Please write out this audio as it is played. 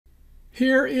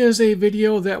Here is a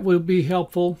video that will be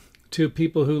helpful to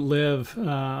people who live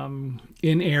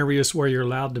in areas where you're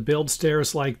allowed to build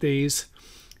stairs like these.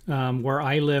 Where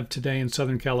I live today in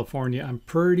Southern California, I'm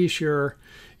pretty sure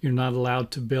you're not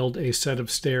allowed to build a set of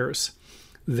stairs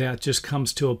that just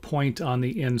comes to a point on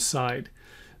the inside.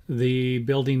 The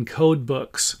building code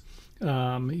books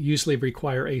usually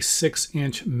require a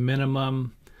 6-inch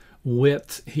minimum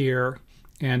width here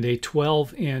and a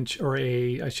 12-inch, or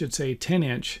I should say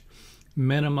 10-inch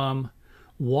minimum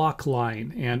walk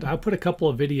line. And I'll put a couple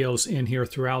of videos in here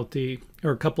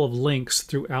or a couple of links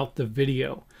throughout the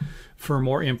video for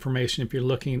more information if you're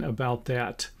looking about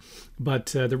that. But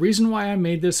the reason why I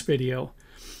made this video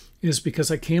is because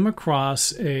I came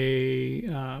across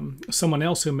someone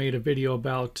else who made a video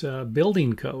about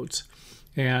building codes,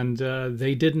 and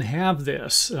they didn't have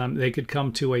this. They could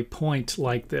come to a point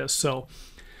like this. So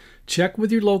check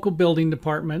with your local building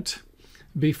department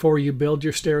before you build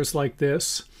your stairs like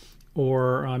this,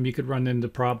 or you could run into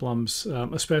problems,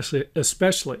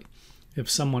 especially if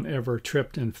someone ever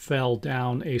tripped and fell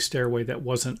down a stairway that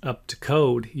wasn't up to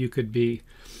code. You could be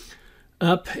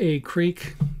up a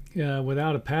creek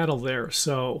without a paddle there.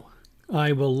 So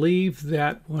I will leave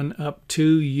that one up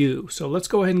to you. So let's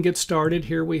go ahead and get started.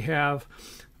 Here we have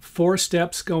 4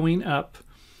 steps going up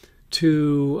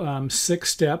to 6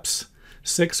 steps,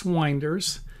 6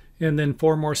 winders, and then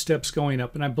 4 more steps going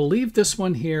up. And I believe this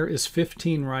one here is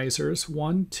 15 risers.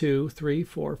 1, 2, 3,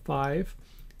 4, 5,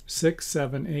 6,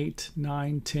 7, 8,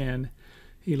 9, 10,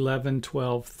 11,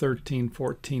 12, 13,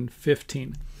 14,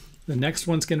 15. The next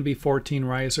one's going to be 14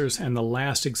 risers, and the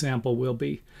last example will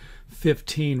be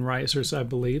 15 risers, I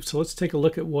believe. So let's take a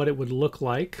look at what it would look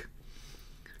like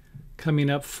coming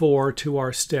up 4 to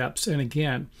our steps. And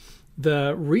again,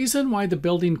 the reason why the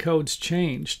building codes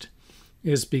changed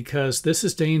is because this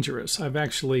is dangerous. I've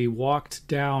actually walked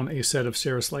down a set of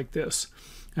stairs like this.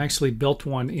 I actually built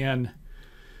one in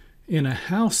a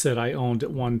house that I owned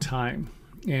at one time,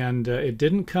 and it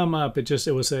didn't come up.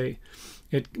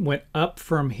 It went up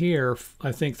from here,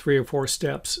 I think 3 or 4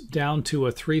 steps, down to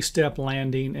a 3-step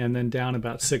landing, and then down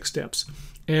about 6 steps.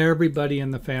 Everybody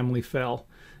in the family fell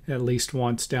at least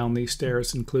once down these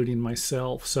stairs, including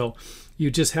myself. So you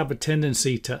just have a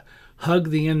tendency to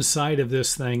hug the inside of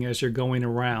this thing as you're going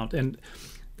around. And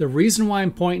the reason why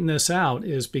I'm pointing this out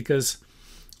is because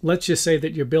let's just say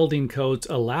that your building codes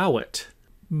allow it,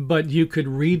 but you could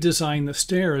redesign the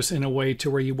stairs in a way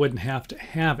to where you wouldn't have to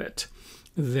have it.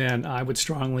 Then I would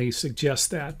strongly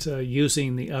suggest that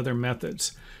using the other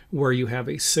methods where you have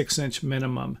a 6-inch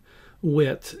minimum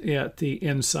width at the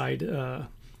inside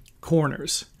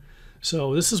corners.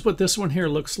 So this is what this one here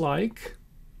looks like.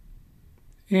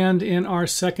 And in our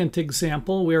second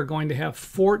example, we are going to have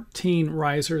 14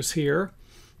 risers here.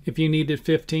 If you needed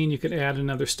 15, you could add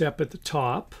another step at the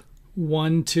top.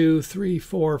 1, 2, 3,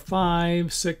 4,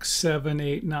 5, 6, 7,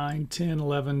 8, 9, 10,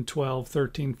 11, 12,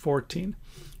 13, 14.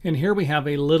 And here we have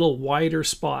a little wider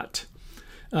spot.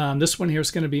 This one here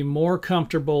is going to be more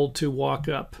comfortable to walk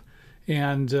up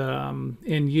and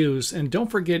use. And don't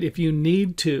forget, if you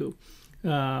need to,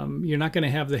 you're not going to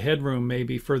have the headroom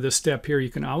maybe for this step here. You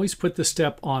can always put the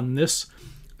step on this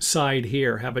side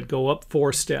here, have it go up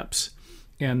 4 steps,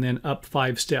 and then up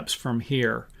 5 steps from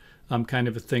here, kind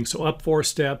of a thing. So up 4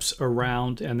 steps,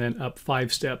 around, and then up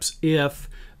 5 steps if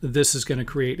this is going to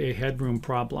create a headroom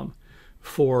problem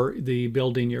for the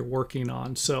building you're working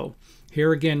on. So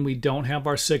here again, we don't have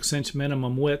our 6-inch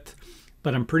minimum width,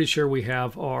 but I'm pretty sure we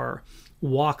have our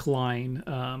walk line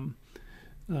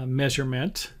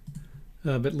measurement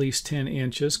of at least 10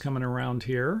 inches coming around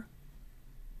here.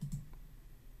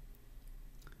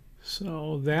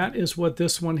 So that is what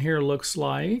this one here looks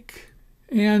like.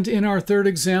 And in our third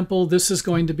example, this is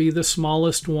going to be the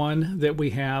smallest one that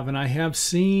we have, and I have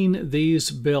seen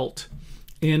these built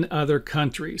in other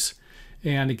countries.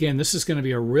 And again, this is going to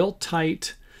be a real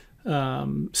tight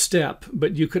step,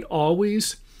 but you could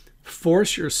always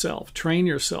force yourself, train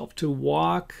yourself to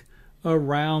walk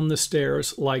around the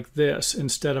stairs like this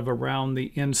instead of around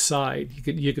the inside.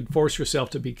 You could force yourself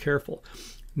to be careful.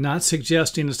 Not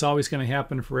suggesting it's always going to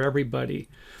happen for everybody.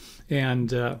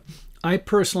 And I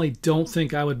personally don't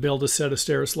think I would build a set of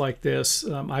stairs like this.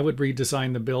 I would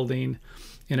redesign the building.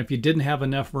 And if you didn't have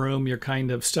enough room, you're kind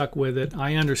of stuck with it.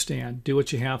 I understand. Do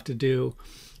what you have to do.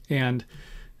 And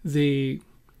the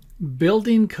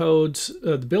building codes,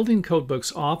 the building code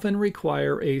books often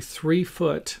require a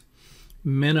 3-foot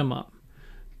minimum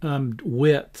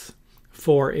width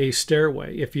for a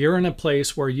stairway. If you're in a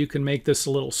place where you can make this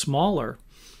a little smaller,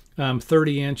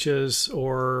 30 inches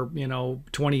or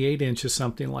 28 inches,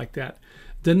 something like that,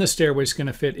 then the stairway is going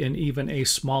to fit in even a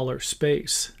smaller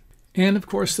space. And of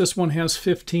course, this one has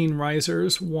 15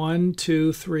 risers: 1,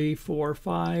 2, 3, 4,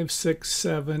 5, 6,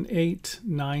 7, 8,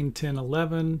 9, 10,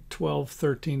 11, 12,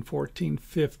 13, 14,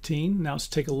 15. Now let's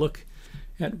take a look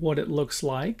at what it looks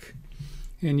like.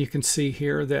 And you can see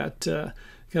here that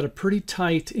got a pretty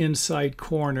tight inside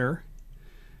corner.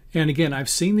 And again, I've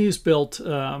seen these built,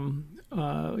 using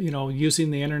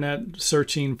the internet,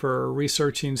 searching for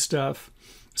researching stuff,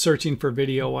 searching for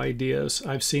video ideas.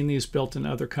 I've seen these built in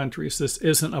other countries. This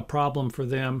isn't a problem for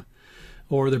them,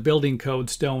 or their building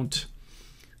codes don't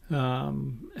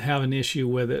have an issue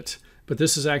with it. But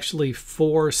this is actually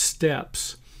 4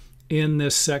 steps in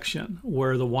this section,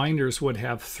 where the winders would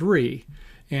have 3.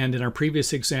 And in our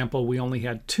previous example, we only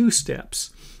had 2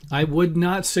 steps. I would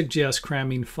not suggest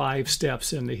cramming 5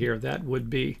 steps into here. That would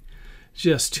be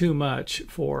just too much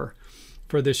for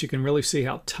this. You can really see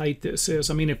how tight this is.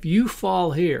 I mean, if you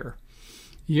fall here,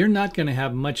 you're not going to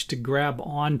have much to grab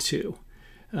onto,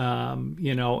 and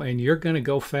you're going to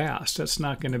go fast. That's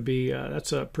not going to be,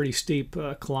 that's a pretty steep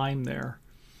climb there.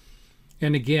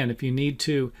 And again, if you need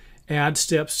to add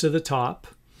steps to the top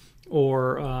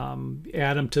or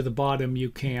add them to the bottom, you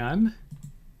can.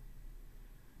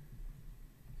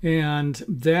 And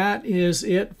that is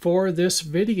it for this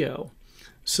video.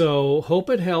 So hope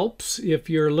it helps if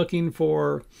you're looking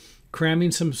for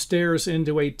cramming some stairs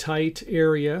into a tight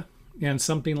area, and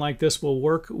something like this will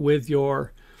work with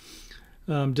your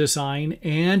design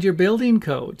and your building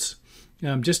codes.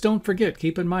 Just don't forget,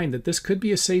 keep in mind that this could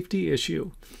be a safety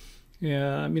issue,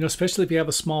 especially if you have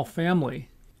a small family.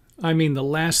 I mean, the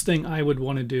last thing I would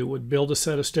want to do would build a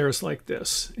set of stairs like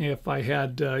this if I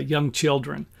had young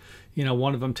children.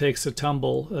 One of them takes a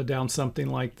tumble down something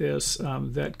like this.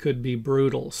 That could be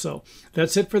brutal. So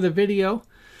that's it for the video.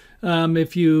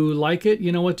 If you like it,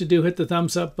 you know what to do. Hit the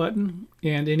thumbs up button.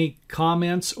 And any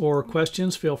comments or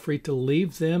questions, feel free to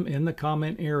leave them in the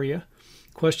comment area.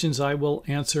 Questions I will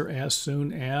answer as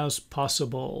soon as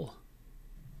possible.